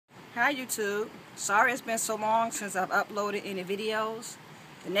Hi YouTube. Sorry it's been so long since I've uploaded any videos.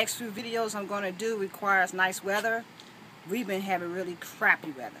 The next few videos I'm going to do requires nice weather. We've been having really crappy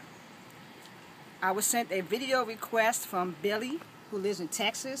weather. I was sent a video request from Billy, who lives in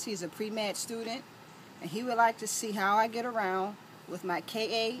Texas. He's a pre-med student, and he would like to see how I get around with my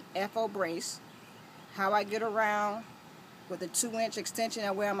Kafo brace, how I get around with the 2-inch extension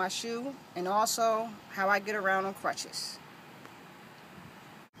I wear on my shoe, and also how I get around on crutches.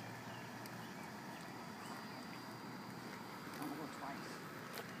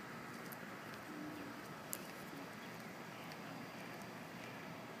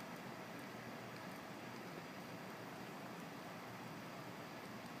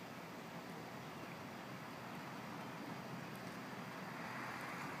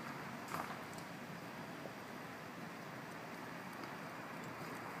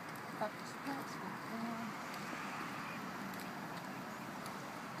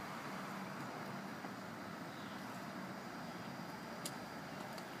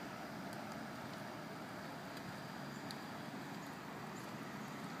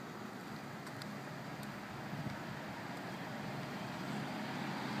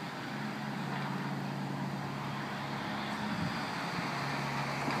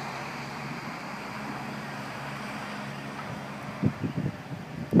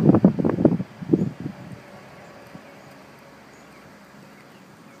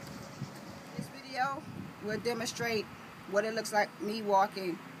 This video will demonstrate what it looks like me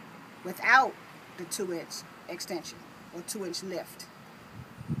walking without the 2-inch extension or 2-inch lift.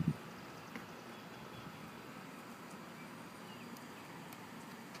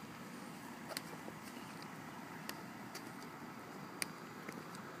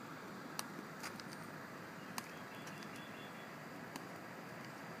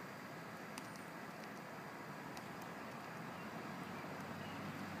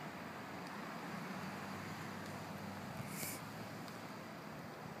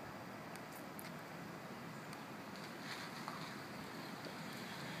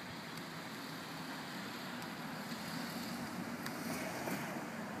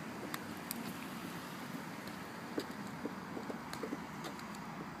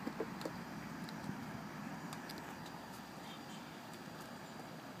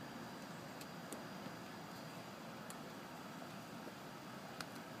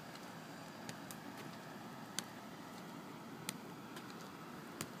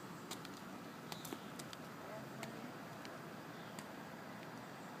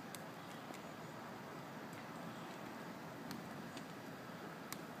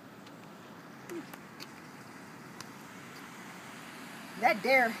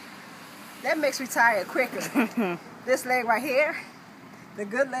 That makes me tired quicker. This leg right here, the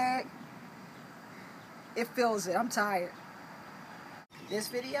good leg, it feels it. I'm tired. This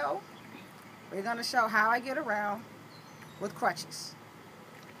video, we're going to show how I get around with crutches.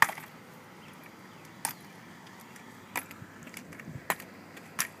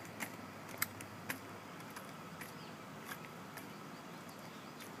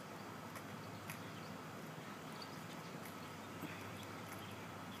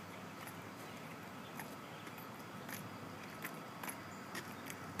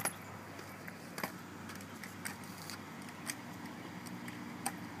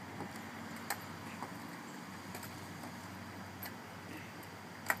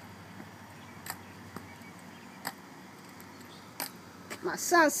 My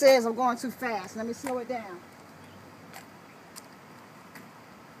son says I'm going too fast. Let me slow it down.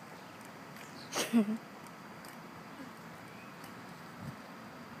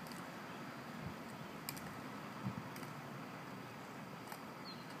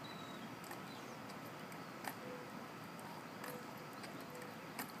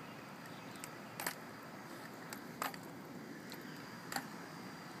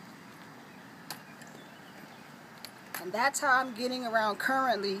 And that's how I'm getting around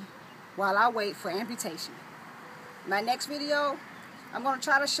currently while I wait for amputation. My next video, I'm going to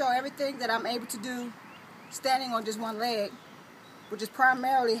try to show everything that I'm able to do standing on just one leg, which is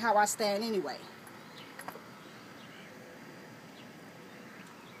primarily how I stand anyway.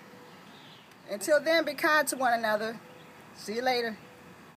 Until then, be kind to one another. See you later.